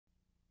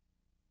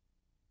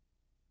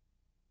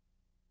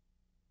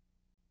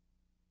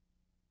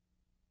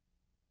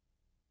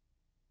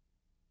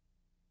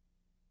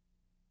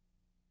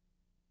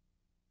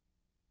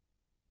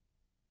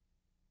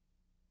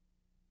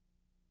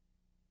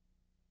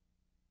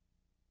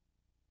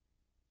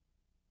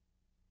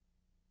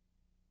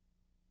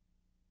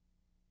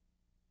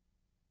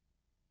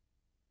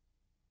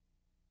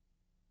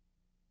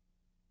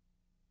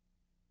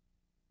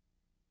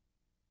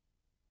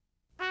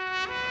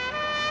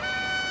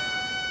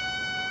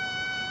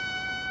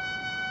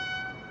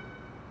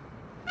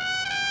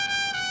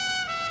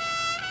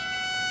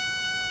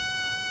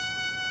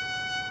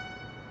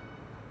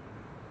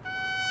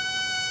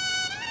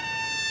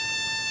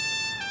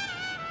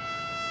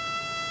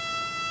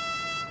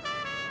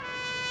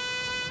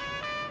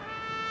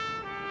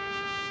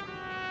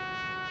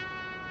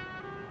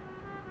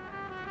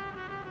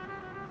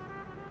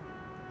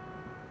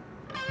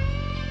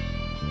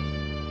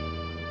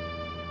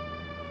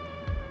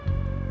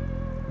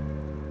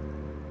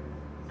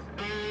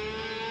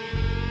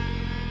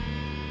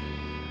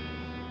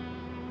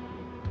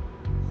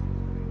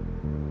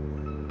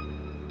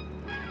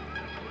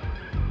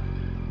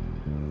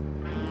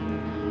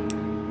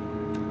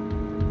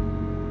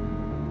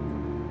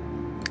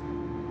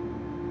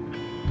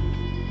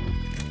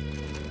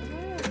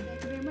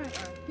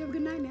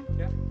good night now.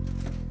 Yeah.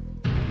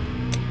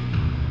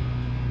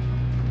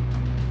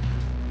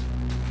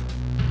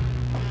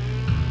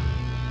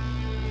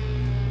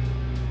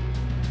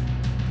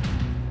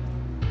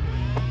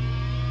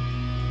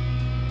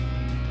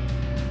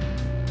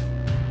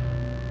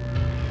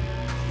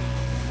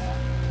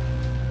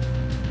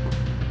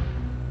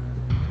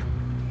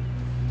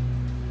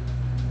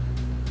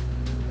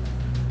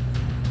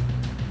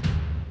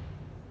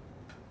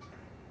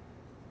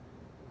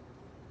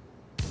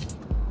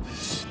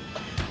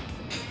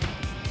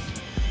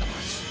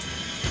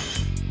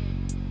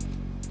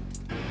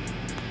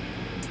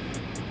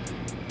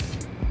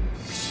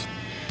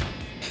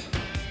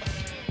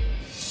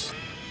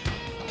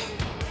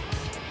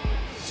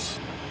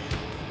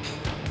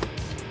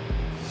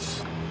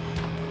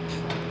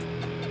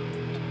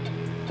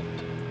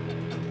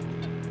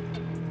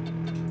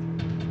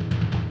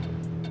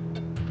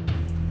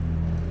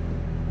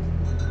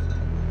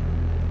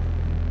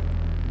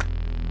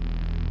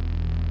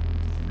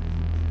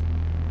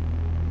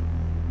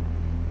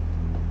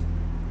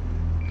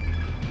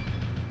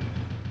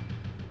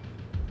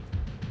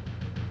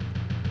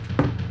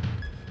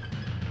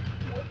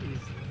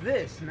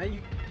 This, man,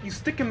 you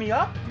sticking me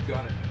up? You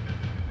got it.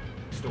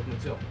 Just open the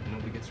till.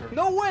 Nobody gets hurt.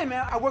 No way,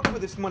 man. I work for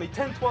this money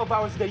 10, 12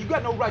 hours a day. You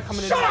got no right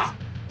coming in. Shut up!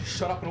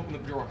 Shut up and open the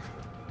drawer.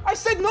 I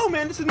said no,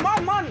 man. This is my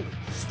money.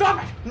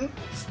 Stop it!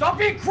 Stop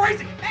being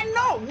crazy! Man,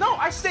 no,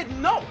 I said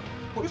no.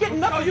 You get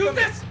nothing. I'll use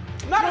this!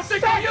 Not a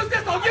cent. cent. I'll use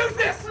this! I'll use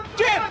this!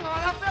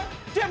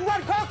 Jim,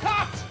 run, call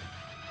cops!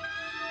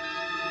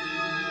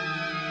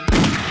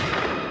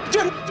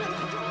 Jim!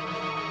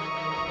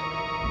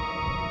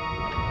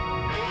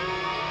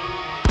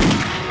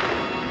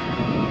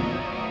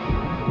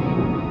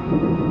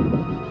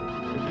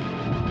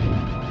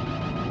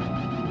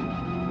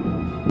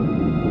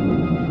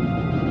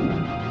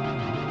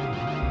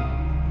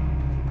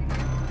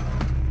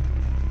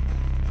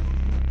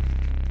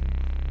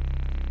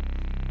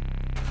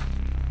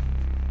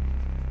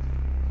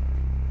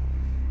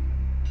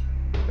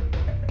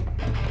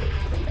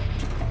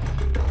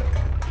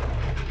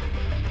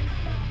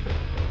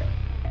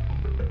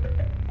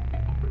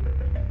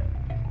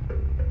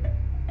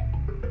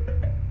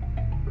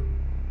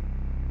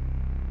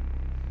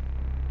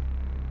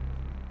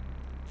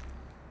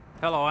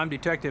 Hello, I'm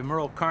Detective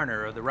Merle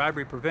Carner of the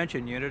Robbery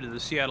Prevention Unit of the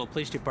Seattle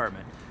Police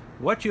Department.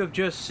 What you have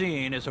just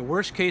seen is a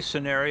worst-case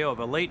scenario of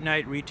a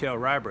late-night retail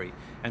robbery,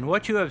 and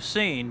what you have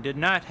seen did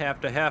not have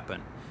to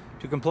happen.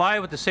 To comply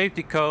with the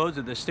safety codes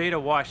of the state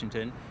of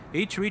Washington,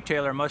 each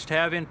retailer must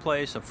have in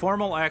place a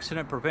formal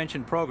accident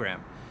prevention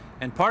program,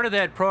 and part of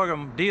that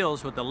program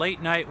deals with the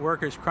Late-Night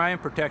Workers' Crime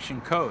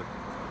Protection Code.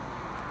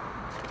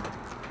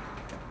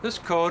 This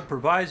code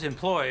provides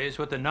employees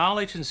with the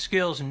knowledge and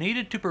skills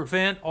needed to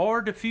prevent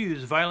or defuse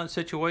violent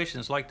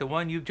situations like the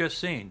one you've just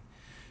seen.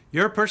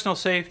 Your personal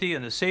safety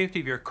and the safety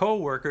of your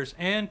co-workers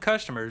and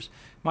customers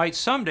might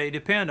someday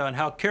depend on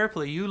how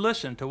carefully you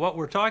listen to what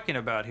we're talking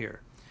about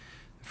here.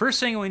 The first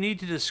thing we need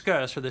to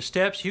discuss are the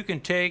steps you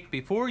can take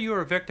before you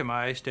are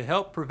victimized to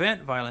help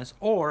prevent violence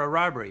or a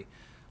robbery.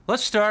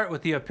 Let's start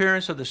with the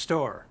appearance of the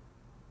store.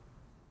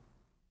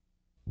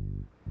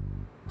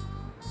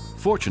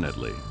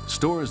 Fortunately,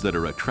 stores that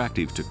are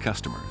attractive to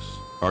customers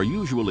are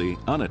usually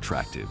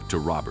unattractive to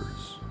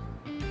robbers.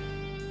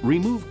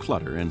 Remove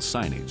clutter and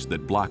signage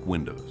that block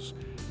windows.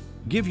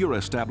 Give your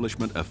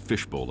establishment a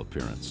fishbowl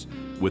appearance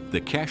with the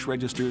cash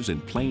registers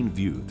in plain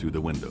view through the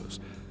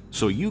windows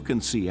so you can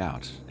see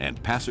out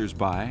and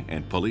passers-by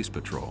and police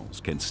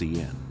patrols can see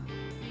in.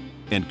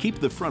 And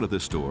keep the front of the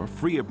store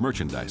free of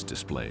merchandise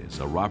displays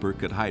a robber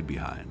could hide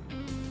behind.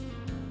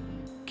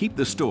 Keep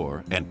the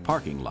store and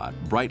parking lot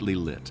brightly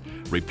lit,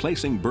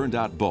 replacing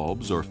burned-out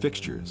bulbs or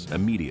fixtures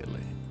immediately.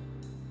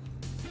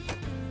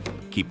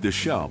 Keep the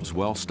shelves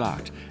well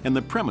stocked and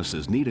the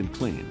premises neat and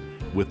clean,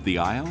 with the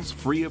aisles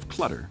free of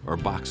clutter or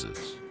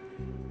boxes.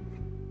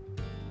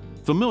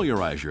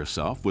 Familiarize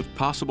yourself with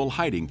possible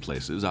hiding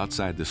places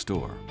outside the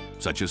store,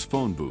 such as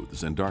phone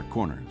booths and dark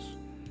corners.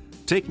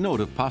 Take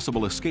note of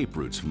possible escape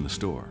routes from the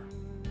store.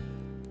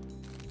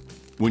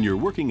 When you're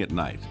working at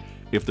night,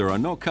 if there are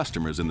no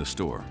customers in the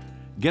store,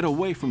 get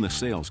away from the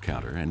sales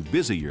counter and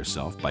busy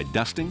yourself by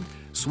dusting,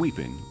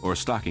 sweeping, or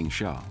stocking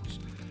shelves.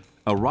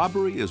 A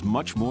robbery is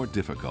much more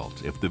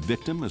difficult if the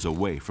victim is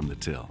away from the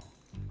till.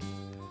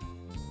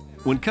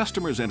 When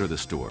customers enter the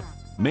store,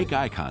 make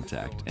eye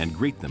contact and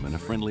greet them in a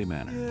friendly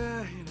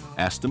manner.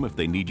 Ask them if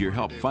they need your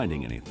help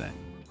finding anything.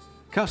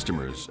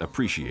 Customers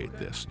appreciate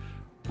this.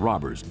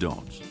 Robbers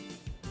don't.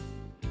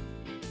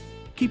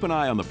 Keep an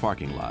eye on the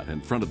parking lot in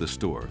front of the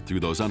store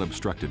through those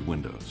unobstructed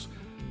windows.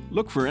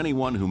 Look for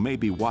anyone who may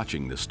be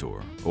watching the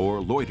store or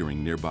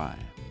loitering nearby.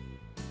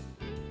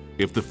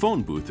 If the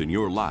phone booth in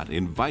your lot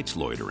invites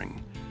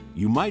loitering,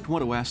 you might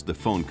want to ask the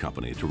phone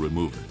company to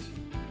remove it.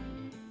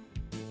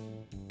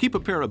 Keep a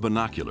pair of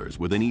binoculars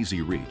within easy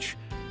reach,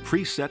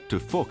 preset to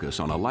focus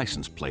on a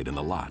license plate in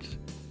the lot.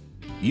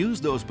 Use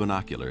those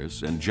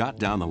binoculars and jot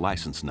down the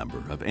license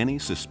number of any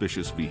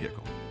suspicious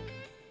vehicle.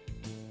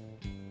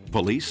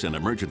 Police and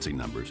emergency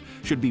numbers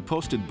should be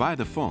posted by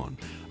the phone,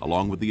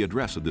 along with the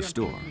address of the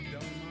store.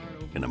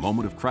 In a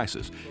moment of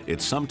crisis,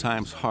 it's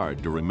sometimes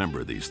hard to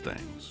remember these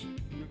things.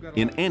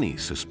 In any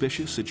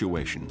suspicious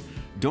situation,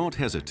 don't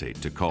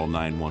hesitate to call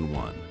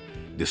 911.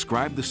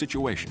 Describe the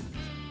situation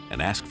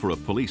and ask for a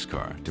police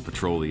car to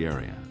patrol the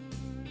area.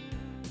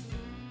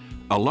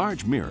 A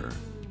large mirror,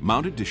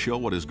 mounted to show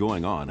what is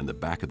going on in the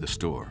back of the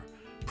store,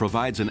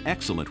 provides an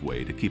excellent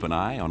way to keep an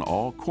eye on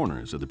all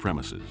corners of the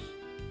premises.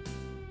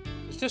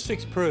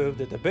 Statistics prove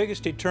that the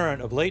biggest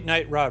deterrent of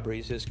late-night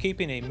robberies is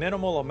keeping a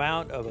minimal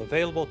amount of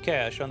available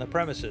cash on the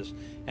premises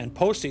and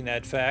posting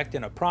that fact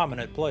in a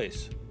prominent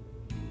place.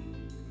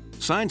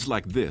 Signs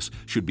like this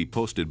should be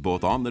posted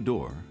both on the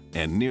door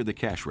and near the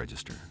cash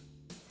register.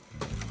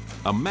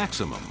 A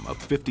maximum of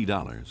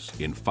 $50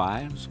 in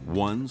fives,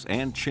 ones,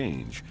 and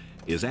change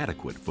is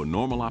adequate for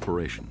normal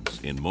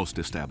operations in most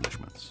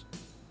establishments.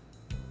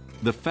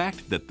 The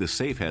fact that the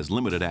safe has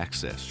limited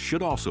access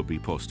should also be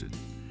posted.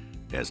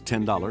 As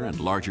 $10 and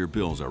larger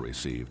bills are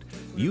received,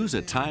 use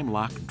a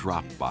time-locked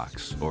drop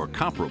box or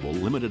comparable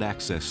limited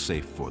access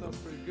safe for them.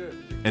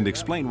 And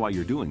explain why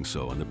you're doing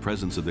so in the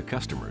presence of the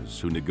customers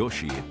who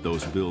negotiate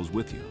those bills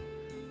with you.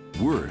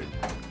 Word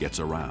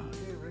gets around.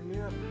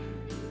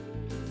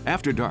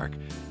 After dark,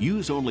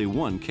 use only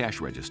one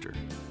cash register.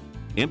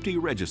 Empty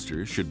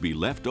registers should be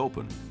left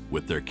open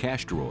with their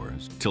cash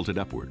drawers tilted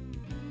upward.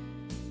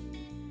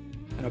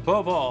 And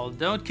above all,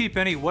 don't keep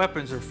any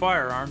weapons or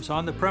firearms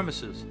on the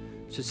premises.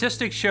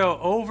 Statistics show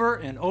over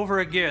and over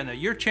again that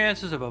your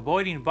chances of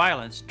avoiding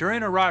violence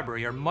during a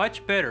robbery are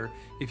much better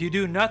if you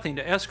do nothing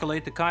to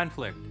escalate the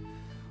conflict.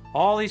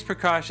 All these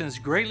precautions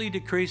greatly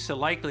decrease the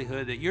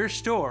likelihood that your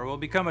store will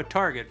become a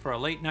target for a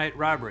late-night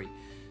robbery.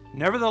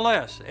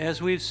 Nevertheless,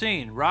 as we've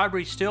seen,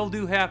 robberies still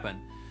do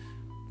happen.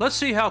 Let's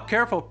see how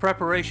careful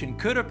preparation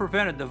could have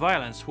prevented the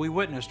violence we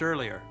witnessed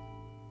earlier.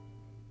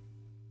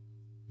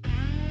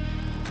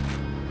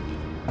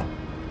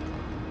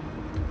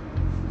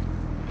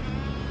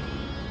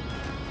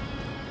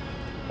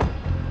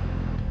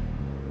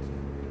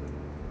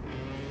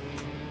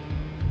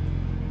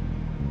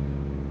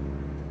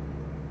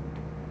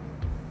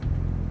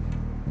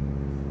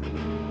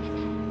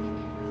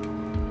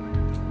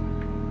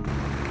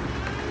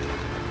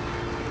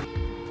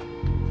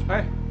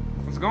 Hey,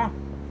 how's it going?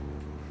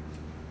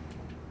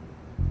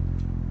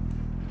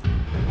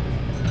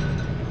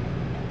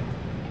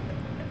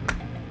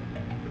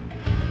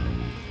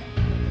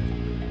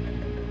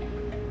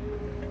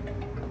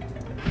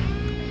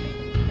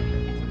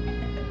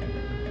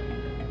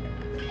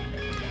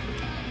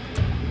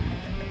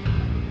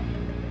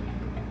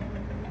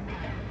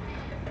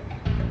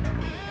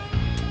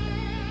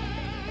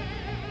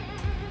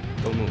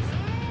 Don't move.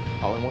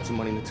 All I want's some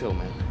money in the till,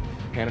 man.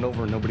 Hand it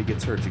over and nobody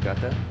gets hurt. You got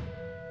that?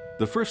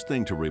 The first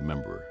thing to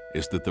remember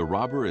is that the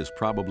robber is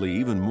probably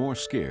even more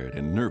scared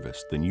and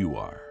nervous than you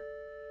are.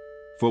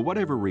 For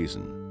whatever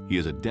reason, he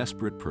is a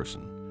desperate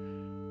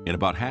person. In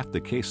about half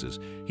the cases,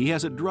 he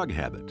has a drug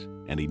habit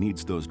and he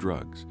needs those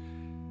drugs.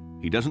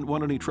 He doesn't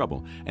want any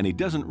trouble and he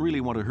doesn't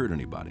really want to hurt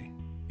anybody.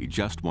 He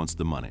just wants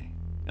the money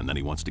and then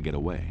he wants to get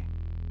away.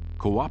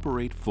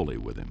 Cooperate fully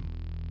with him.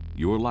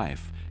 Your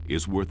life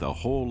is worth a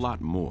whole lot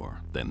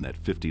more than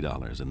that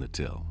 $50 in the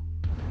till.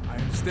 I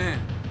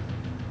understand.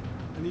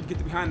 I need to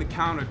get behind the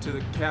counter to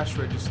the cash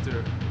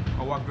register.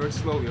 I'll walk very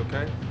slowly,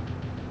 okay?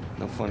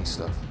 No funny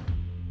stuff.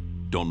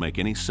 Don't make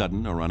any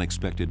sudden or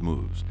unexpected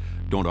moves.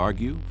 Don't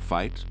argue,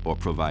 fight, or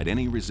provide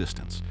any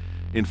resistance.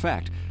 In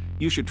fact,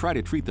 you should try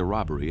to treat the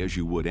robbery as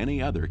you would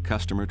any other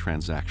customer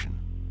transaction.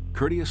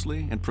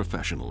 Courteously and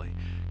professionally,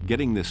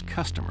 getting this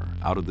customer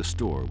out of the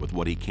store with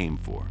what he came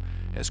for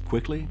as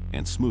quickly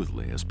and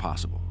smoothly as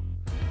possible.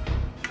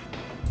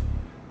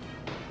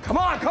 Come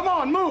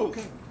on, move!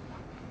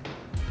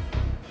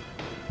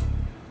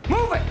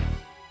 Move it!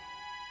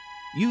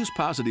 Use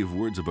positive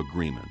words of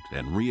agreement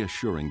and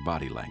reassuring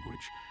body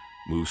language.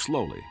 Move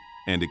slowly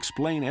and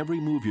explain every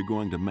move you're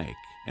going to make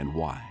and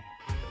why.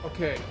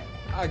 Okay,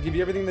 I'll give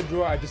you everything in the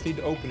drawer. I just need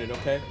to open it,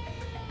 okay?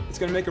 It's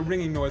gonna make a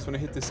ringing noise when I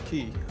hit this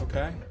key,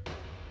 okay?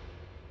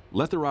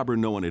 Let the robber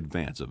know in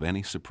advance of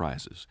any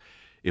surprises.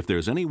 If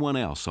there's anyone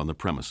else on the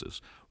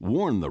premises,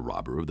 warn the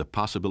robber of the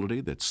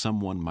possibility that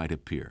someone might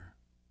appear.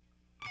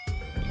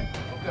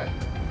 Okay.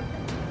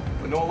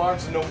 But no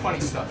alarms and no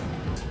funny stuff.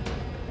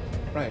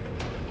 Right.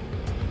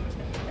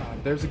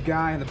 There's a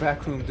guy in the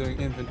back room doing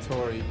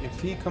inventory. If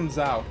he comes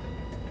out,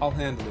 I'll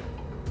handle it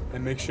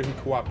and make sure he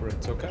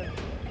cooperates, okay?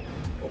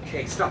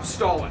 Okay, stop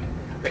stalling.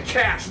 The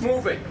cash,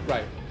 move it!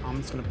 Right.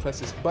 I'm just gonna press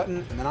this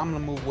button and then I'm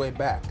gonna move way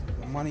back.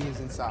 The money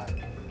is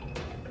inside.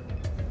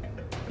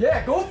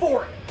 Yeah, go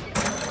for it!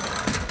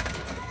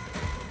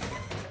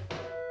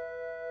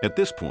 At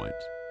this point,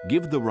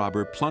 give the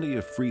robber plenty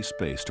of free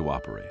space to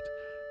operate.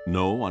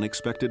 No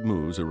unexpected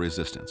moves or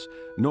resistance,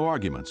 no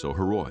arguments or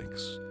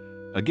heroics.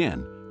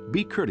 Again,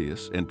 be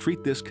courteous and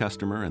treat this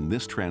customer and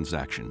this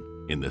transaction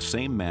in the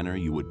same manner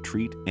you would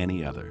treat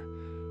any other.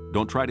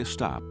 Don't try to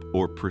stop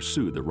or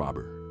pursue the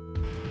robber.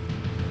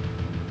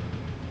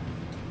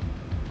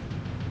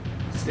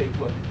 stay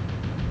put.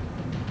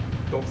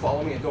 Don't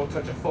follow me and don't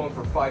touch a phone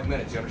for 5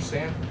 minutes, you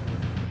understand?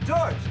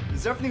 George,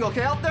 is everything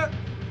okay out there?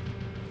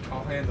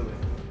 I'll handle it.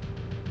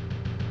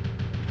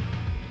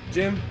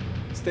 Jim,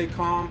 stay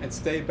calm and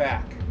stay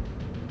back.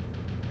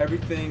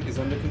 Everything is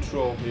under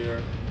control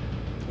here.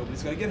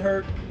 Nobody's gonna get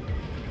hurt.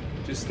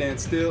 Just stand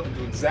still and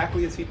do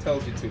exactly as he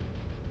tells you to.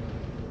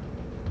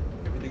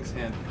 Everything's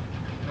handled.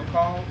 No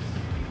calls.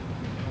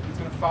 Nobody's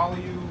gonna follow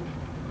you.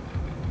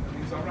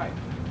 Everything's all right.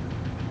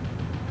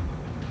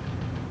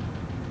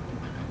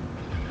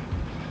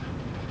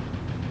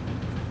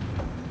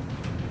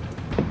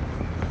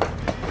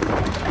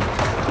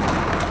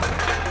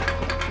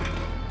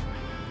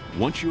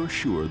 Once you're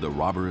sure the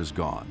robber is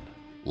gone,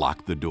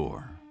 lock the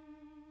door.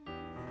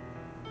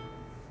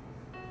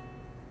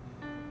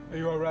 Are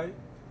you all right?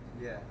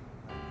 Yeah,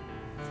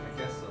 I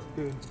guess so.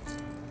 Good.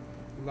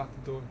 You lock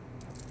the door.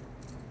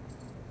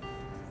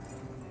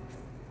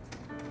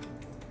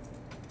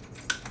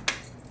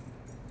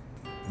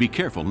 Be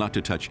careful not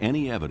to touch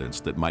any evidence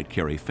that might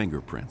carry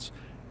fingerprints,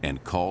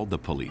 and call the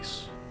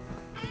police.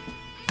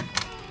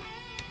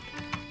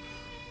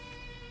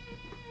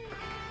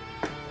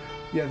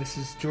 Yeah, this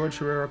is George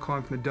Herrera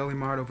calling from the Deli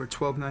Mart over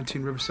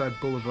 1219 Riverside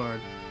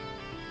Boulevard.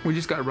 We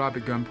just got robbed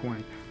at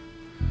gunpoint.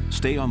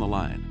 Stay on the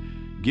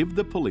line. Give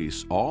the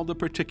police all the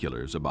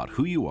particulars about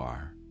who you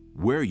are,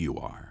 where you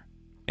are,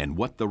 and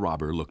what the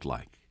robber looked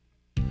like.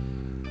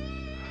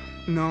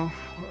 No,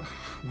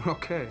 we're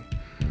okay.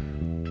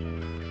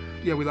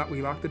 Yeah,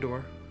 we locked the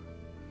door.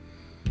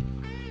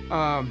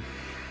 A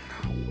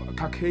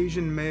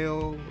Caucasian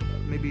male,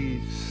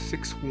 maybe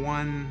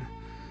 6'1",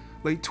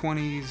 late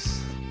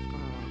 20s,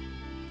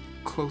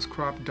 close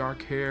crop,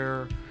 dark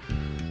hair,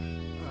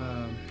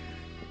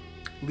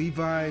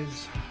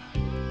 Levi's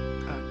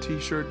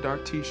t-shirt,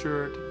 dark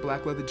t-shirt,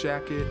 black leather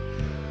jacket,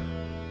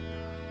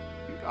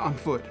 on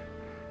foot,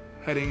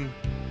 heading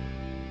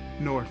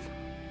north.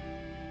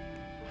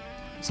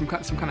 Some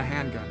kind of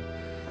handgun.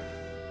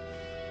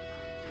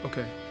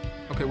 Okay,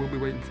 we'll be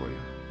waiting for you.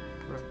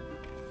 Right.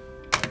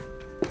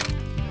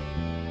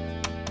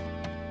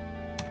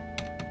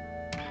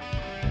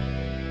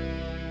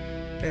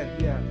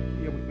 Ed, yeah,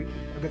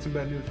 I got some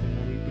bad news for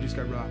you. We just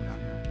got robbed out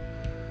here.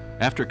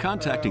 After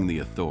contacting the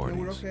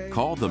authorities,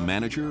 call the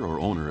manager or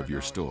owner of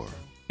your store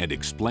and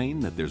explain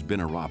that there's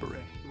been a robbery.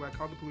 Do I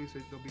call the police?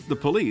 They'll be here? The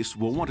police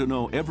will want to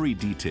know every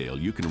detail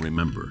you can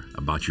remember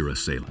about your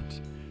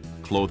assailant.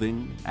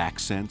 Clothing,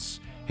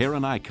 accents, hair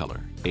and eye color,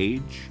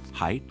 age,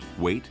 height,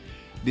 weight,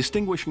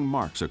 distinguishing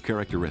marks or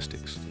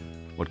characteristics.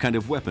 What kind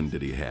of weapon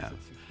did he have?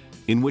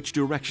 In which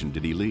direction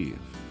did he leave?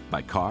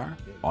 By car?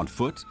 On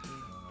foot?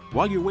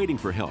 While you're waiting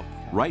for help,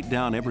 write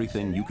down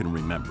everything you can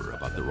remember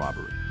about the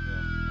robbery.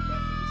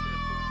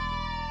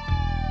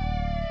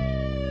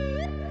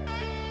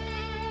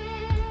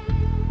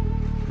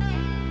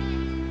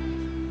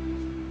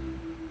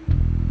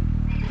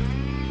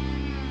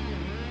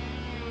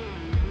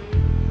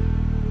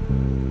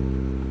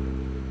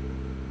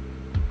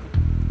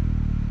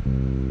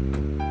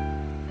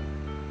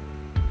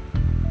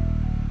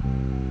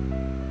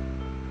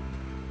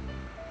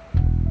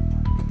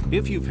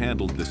 If you've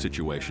handled the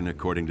situation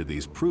according to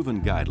these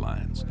proven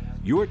guidelines,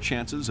 your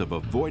chances of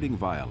avoiding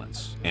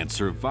violence and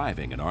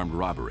surviving an armed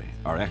robbery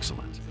are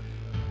excellent.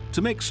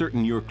 To make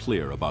certain you're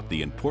clear about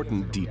the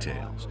important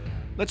details,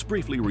 let's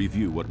briefly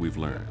review what we've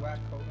learned.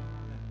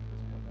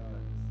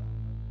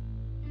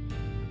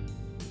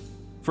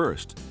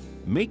 First,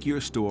 make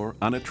your store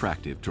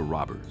unattractive to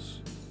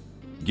robbers.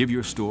 Give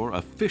your store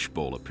a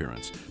fishbowl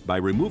appearance by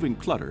removing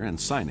clutter and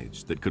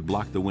signage that could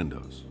block the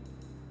windows.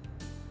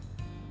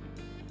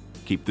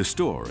 Keep the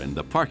store and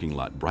the parking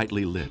lot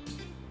brightly lit.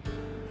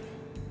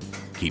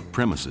 Keep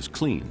premises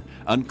clean,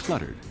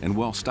 uncluttered, and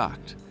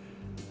well-stocked.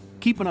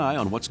 Keep an eye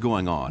on what's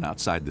going on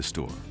outside the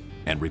store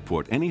and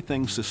report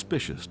anything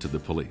suspicious to the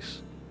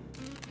police.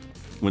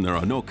 When there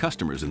are no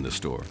customers in the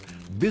store,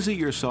 busy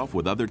yourself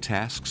with other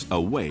tasks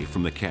away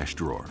from the cash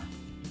drawer.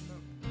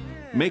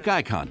 Make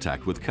eye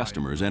contact with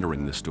customers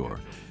entering the store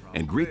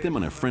and greet them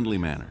in a friendly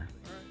manner.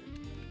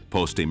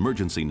 Post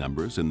emergency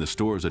numbers in the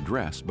store's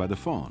address by the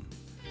phone.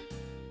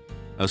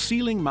 A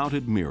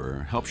ceiling-mounted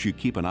mirror helps you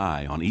keep an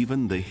eye on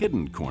even the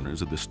hidden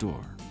corners of the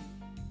store.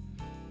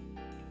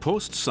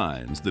 Post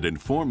signs that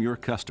inform your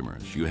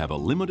customers you have a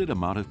limited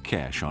amount of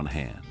cash on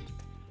hand.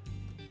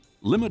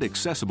 Limit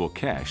accessible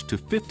cash to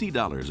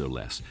 $50 or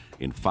less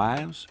in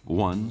 5s,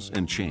 1s,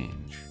 and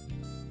change.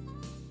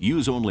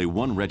 Use only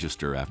one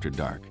register after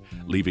dark,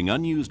 leaving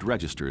unused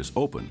registers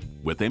open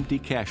with empty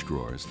cash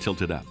drawers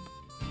tilted up.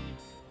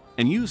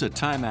 And use a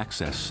time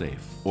access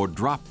safe or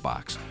drop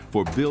box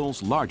for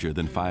bills larger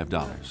than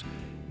 $5,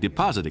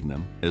 depositing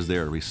them as they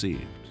are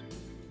received.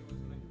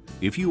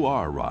 If you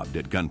are robbed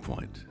at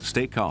gunpoint,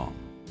 stay calm,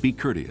 be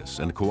courteous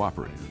and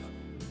cooperative.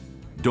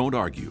 Don't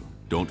argue,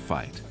 don't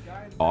fight,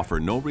 offer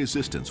no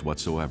resistance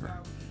whatsoever,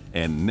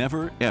 and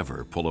never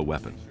ever pull a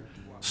weapon.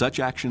 Such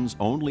actions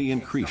only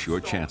increase your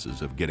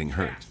chances of getting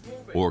hurt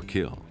or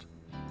killed.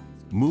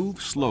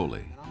 Move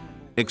slowly.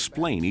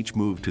 Explain each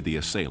move to the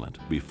assailant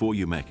before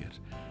you make it,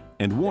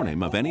 and warn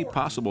him of any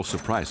possible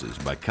surprises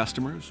by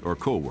customers or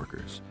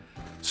co-workers.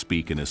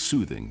 Speak in a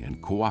soothing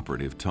and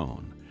cooperative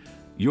tone.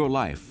 Your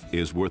life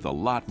is worth a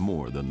lot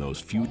more than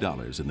those few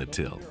dollars in the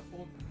till.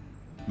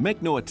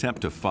 Make no attempt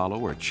to follow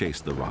or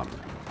chase the robber.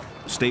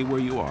 Stay where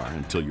you are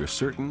until you're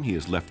certain he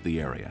has left the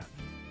area.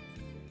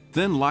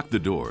 Then lock the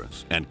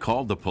doors and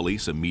call the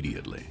police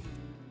immediately.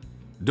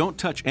 Don't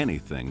touch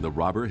anything the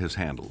robber has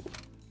handled.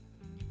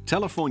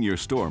 Telephone your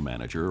store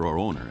manager or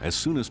owner as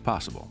soon as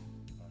possible.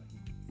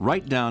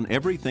 Write down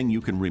everything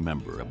you can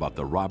remember about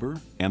the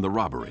robber and the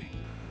robbery.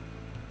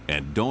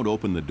 And don't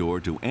open the door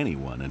to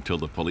anyone until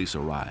the police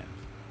arrive.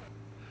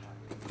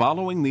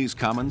 Following these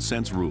common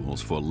sense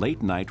rules for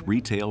late-night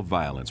retail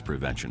violence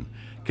prevention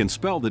can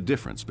spell the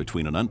difference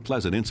between an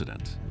unpleasant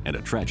incident and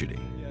a tragedy.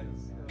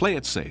 Play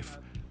it safe,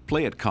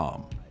 play it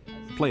calm,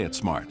 play it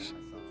smart.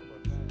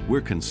 We're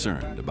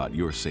concerned about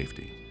your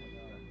safety.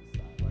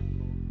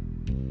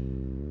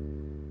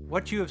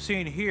 What you have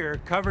seen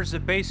here covers the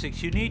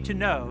basics you need to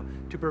know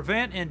to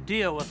prevent and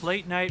deal with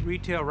late-night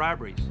retail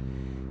robberies.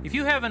 If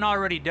you haven't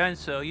already done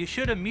so, you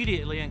should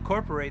immediately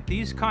incorporate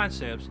these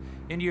concepts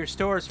into your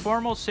store's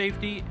formal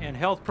safety and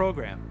health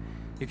program.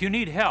 If you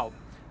need help,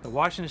 the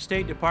Washington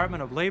State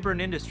Department of Labor and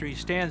Industry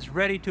stands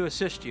ready to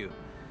assist you.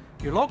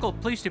 Your local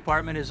police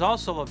department is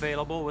also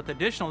available with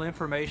additional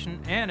information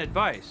and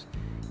advice.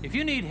 If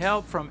you need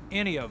help from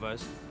any of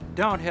us,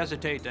 don't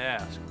hesitate to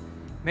ask.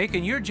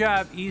 Making your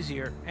job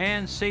easier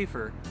and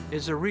safer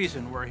is the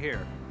reason we're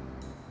here.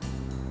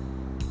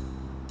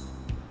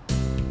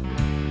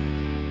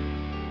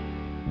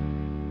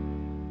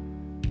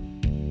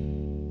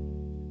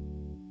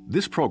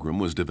 This program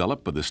was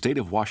developed by the State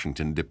of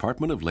Washington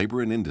Department of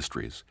Labor and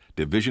Industries,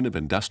 Division of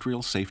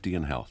Industrial Safety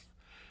and Health.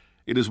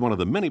 It is one of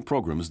the many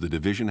programs the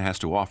division has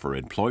to offer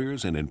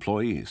employers and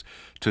employees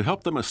to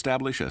help them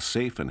establish a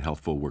safe and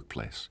healthful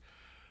workplace.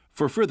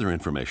 For further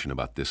information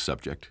about this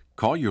subject,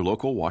 call your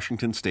local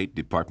Washington State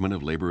Department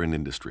of Labor and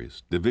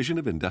Industries, Division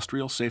of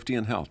Industrial Safety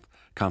and Health,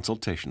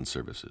 Consultation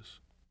Services.